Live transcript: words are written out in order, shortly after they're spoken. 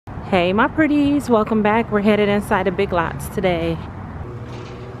Hey my pretties, welcome back. We're headed inside of Big Lots today.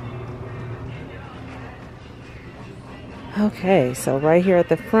 Okay, so right here at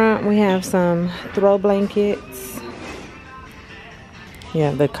the front we have some throw blankets.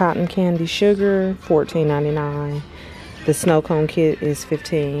 Yeah, the cotton candy sugar, $14.99. The snow cone kit is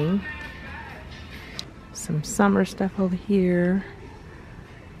 $15. Some summer stuff over here.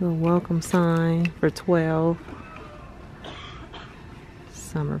 Little welcome sign for $12.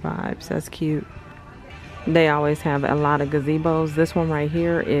 Summer vibes, that's cute. They always have a lot of gazebos. This one right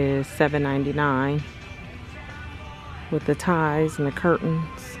here is $7.99 with the ties and the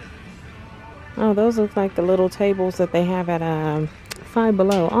curtains. Oh, those look like the little tables that they have at Five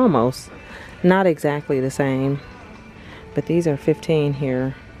Below, almost. Not exactly the same, but these are $15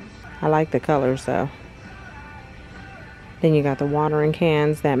 here. I like the colors though. Then you got the watering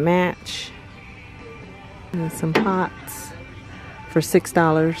cans that match, and some pots for $6.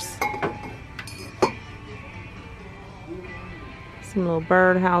 Some little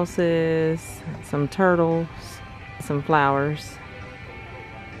bird houses, some turtles, some flowers.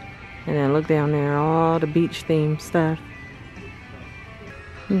 And then look down there, all the beach themed stuff.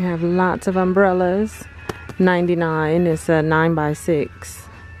 You have lots of umbrellas. $99, it's a 9x6.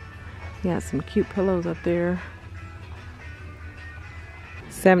 You got some cute pillows up there.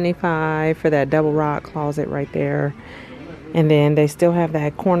 $75 for that double rock closet right there. And then they still have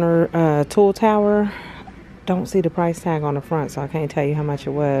that corner tool tower. Don't see the price tag on the front, so I can't tell you how much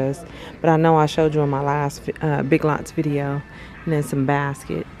it was. But I know I showed you in my last Big Lots video. And then some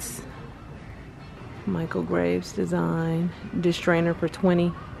baskets. Michael Graves design. Dish strainer for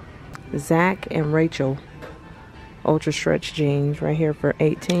 $20. Zach and Rachel ultra stretch jeans right here for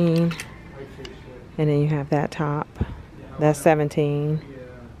 $18. And then you have that top. That's $17.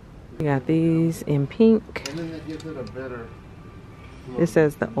 You got these in pink. It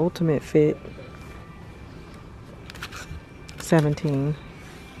says the ultimate fit. $17.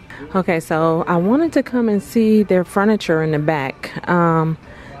 Okay, so I wanted to come and see their furniture in the back.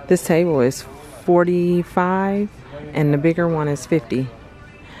 This table is $45 and the bigger one is $50.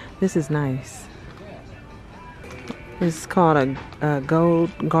 This is nice. This is called a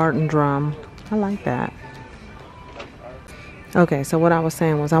gold garden drum. I like that. Okay, so what I was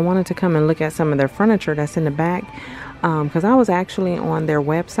saying was I wanted to come and look at some of their furniture that's in the back, because I was actually on their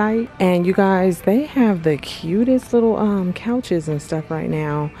website, and you guys, they have the cutest little couches and stuff right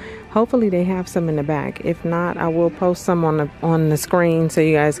now. Hopefully they have some in the back. If not, I will post some on the screen so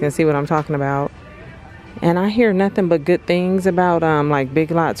you guys can see what I'm talking about. And I hear nothing but good things about like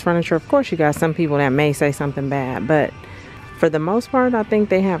Big Lots furniture. Of course you got some people that may say something bad, but for the most part I think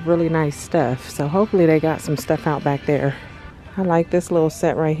they have really nice stuff. So hopefully they got some stuff out back there. I like this little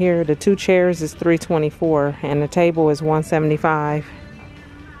set right here. The 2 chairs is $324 and the table is $175.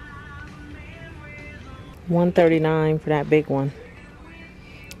 $139 for that big one.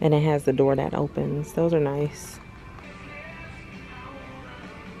 And it has the door that opens. Those are nice.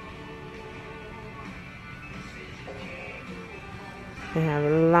 They have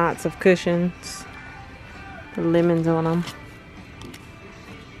lots of cushions. The lemons on them.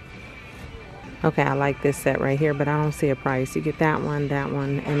 Okay, I like this set right here, but I don't see a price. You get that one,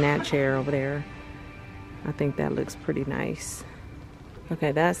 and that chair over there. I think that looks pretty nice.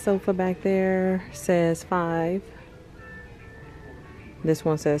 Okay, that sofa back there says $5. This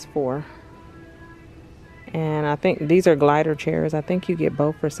one says $4. And I think these are glider chairs. I think you get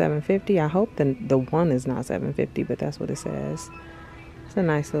both for $7.50. I hope the one is not $7.50, but that's what it says. It's a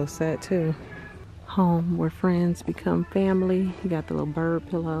nice little set too. Home where friends become family. You got the little bird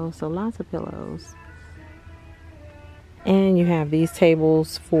pillow, so lots of pillows. And you have these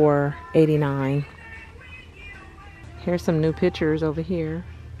tables for $89. Here's some new pictures over here.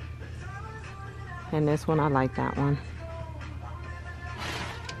 And this one, I like that one.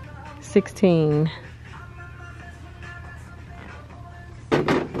 $16.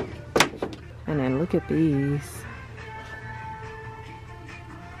 And then look at these.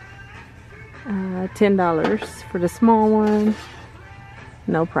 $10 for the small one.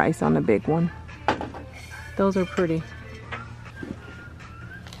 No price on the big one. Those are pretty.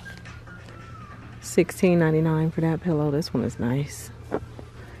 $16.99 for that pillow. This one is nice.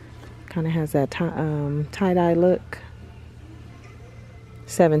 Kind of has that tie-dye look.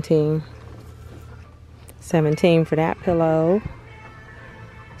 $17. $17 for that pillow.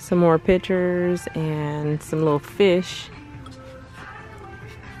 Some more pictures and some little fish.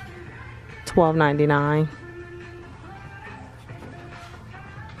 $12.99.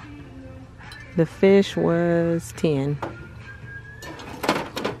 The fish was $10.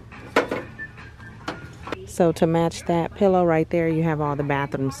 So to match that pillow right there, you have all the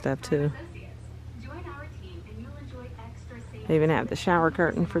bathroom stuff too. They even have the shower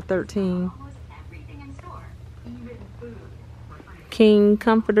curtain for $13. King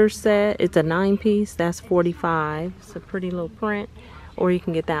comforter set. It's a 9-piece. That's $45. It's a pretty little print. Or you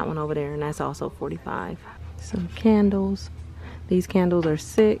can get that one over there, and that's also $45. Some candles. These candles are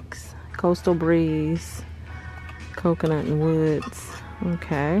 $6. Coastal Breeze, coconut and woods.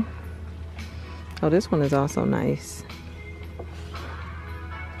 Okay. Oh, this one is also nice.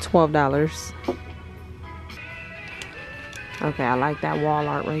 $12. Okay, I like that wall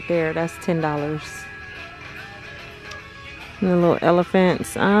art right there. That's $10. And the little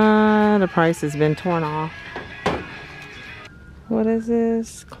elephants. The price has been torn off. What is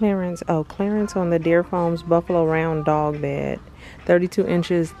this? Clearance. Oh, clearance on the Deer Foams Buffalo Round Dog Bed. 32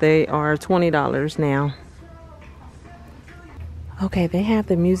 inches. They are $20 now. Okay, they have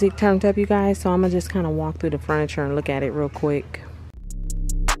the music turned up, you guys. So I'm going to just kind of walk through the furniture and look at it real quick.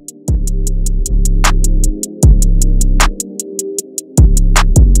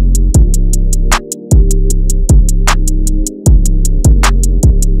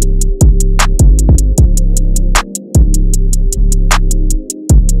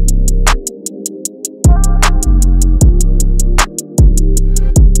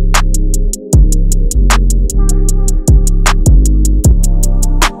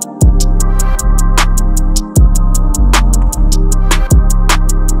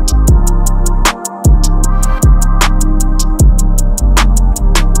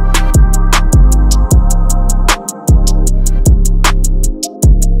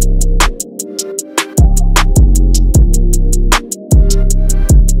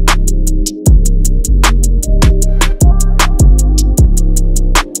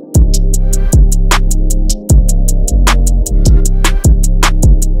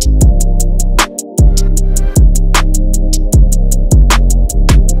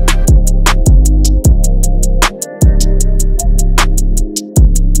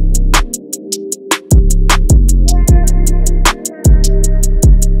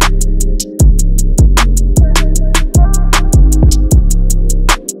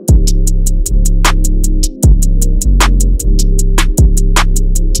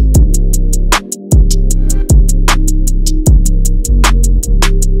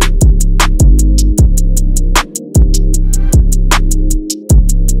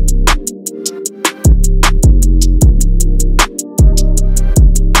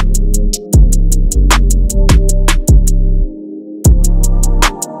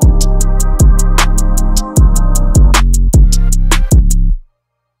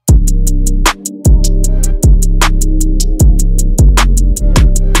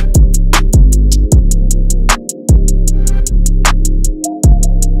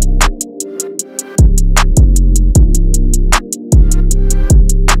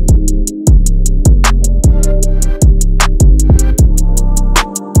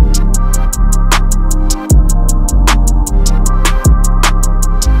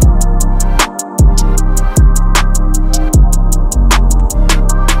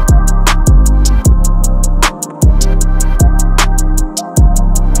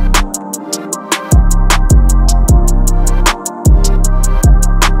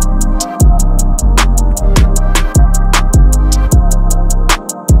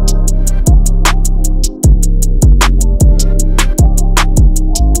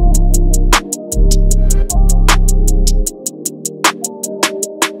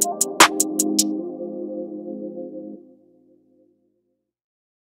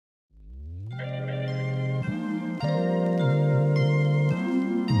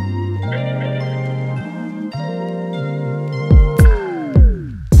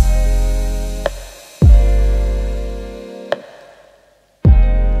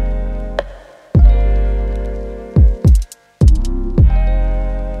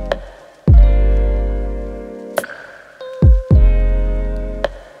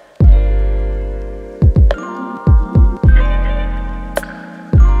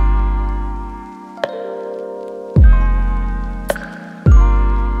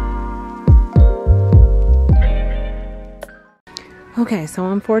 Okay,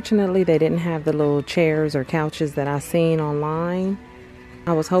 so unfortunately they didn't have the little chairs or couches that I seen online.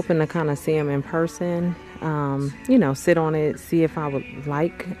 I was hoping to kind of see them in person, you know, sit on it, see if I would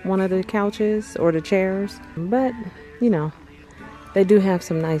like one of the couches or the chairs. But, you know, they do have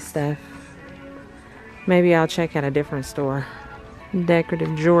some nice stuff. Maybe I'll check at a different store.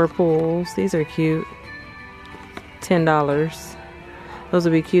 Decorative drawer pulls. These are cute. $10. Those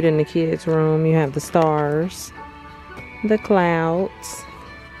will be cute in the kids' room. You have the stars, the clouds,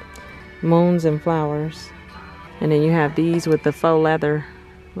 moons and flowers. And then you have these with the faux leather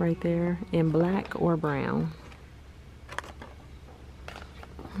right there in black or brown.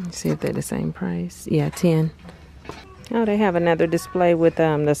 Let's see if they're the same price. Yeah, 10. Oh, they have another display with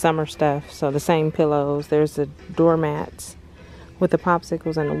the summer stuff. So the same pillows. There's the doormats with the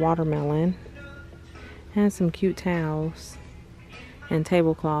popsicles and the watermelon. And some cute towels and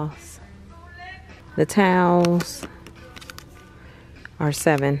tablecloths. The towels are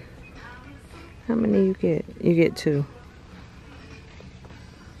 7. How many you get? You get 2.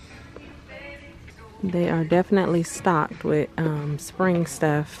 They are definitely stocked with spring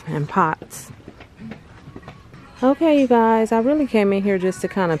stuff and pots. Okay, you guys, I really came in here just to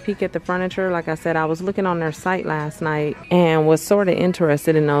kind of peek at the furniture. Like I said, I was looking on their site last night and was sort of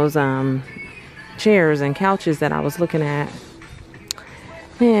interested in those chairs and couches that I was looking at.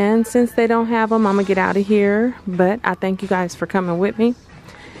 And since they don't have them, I'm gonna get out of here. But I thank you guys for coming with me.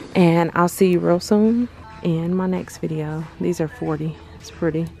 And I'll see you real soon in my next video. These are 40. It's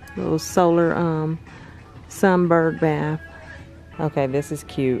pretty. Little solar sunbird bath. Okay, this is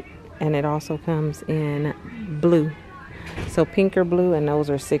cute. And it also comes in blue. So pink or blue, and those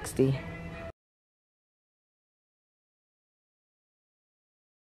are 60.